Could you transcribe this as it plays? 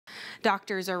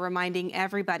Doctors are reminding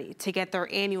everybody to get their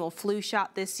annual flu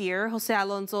shot this year. Jose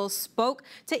Alonso spoke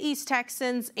to East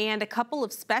Texans and a couple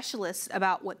of specialists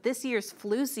about what this year's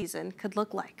flu season could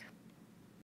look like.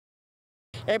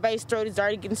 Everybody's throat is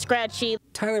already getting scratchy.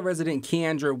 Tyler resident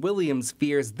Keandra Williams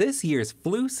fears this year's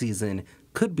flu season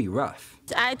could be rough.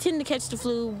 I tend to catch the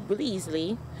flu really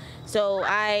easily, so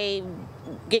I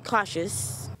get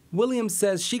cautious. Williams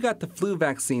says she got the flu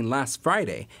vaccine last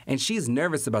Friday, and she's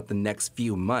nervous about the next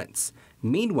few months.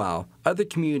 Meanwhile, other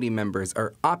community members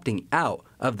are opting out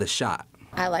of the shot.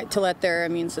 I like to let their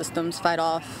immune systems fight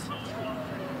off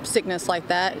sickness like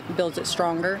that. It builds it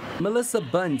stronger. Melissa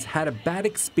Buns had a bad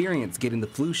experience getting the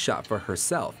flu shot for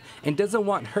herself and doesn't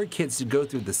want her kids to go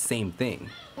through the same thing.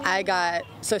 I got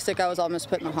so sick I was almost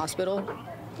put in the hospital,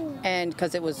 and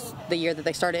because it was the year that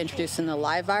they started introducing the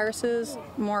live viruses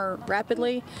more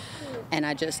rapidly, and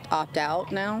I just opt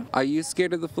out now. Are you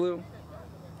scared of the flu?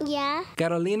 Yeah.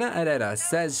 Carolina Herrera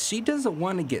says she doesn't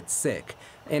want to get sick,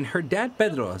 and her dad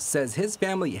Pedro says his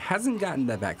family hasn't gotten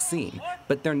the vaccine,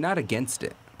 but they're not against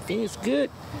it. I think it's good.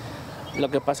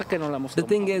 The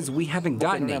thing is, we haven't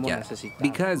gotten it yet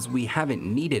because we haven't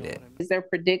needed it. They're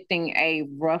predicting a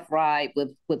rough ride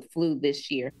with flu this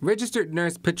year. Registered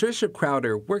nurse Patricia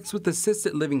Crowder works with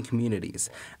assisted living communities,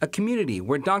 a community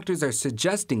where doctors are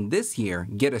suggesting this year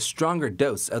get a stronger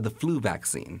dose of the flu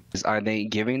vaccine. Are they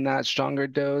giving that stronger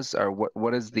dose, or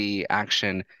what is the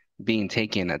action being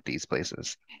taken at these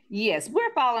places? Yes,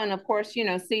 we're following, of course,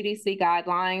 CDC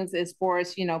guidelines as far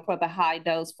as, for the high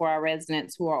dose for our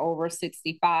residents who are over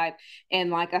 65.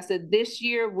 And like I said, this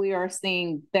year we are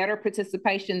seeing better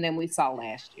participation than we saw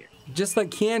last year. Just like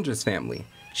Keandra's family,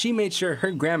 she made sure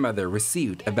her grandmother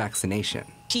received a vaccination.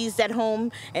 She's at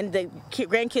home, and the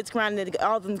grandkids come around, and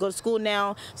all of them go to school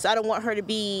now. So I don't want her to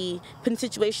be put in a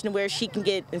situation where she can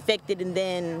get infected, and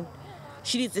then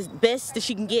she needs the best that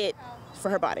she can get for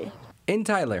her body. In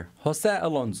Tyler, Jose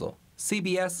Alonso,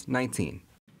 CBS 19.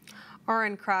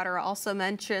 RN Crowder also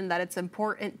mentioned that it's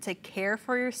important to care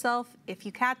for yourself if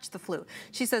you catch the flu.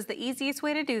 She says the easiest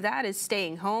way to do that is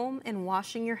staying home and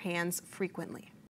washing your hands frequently.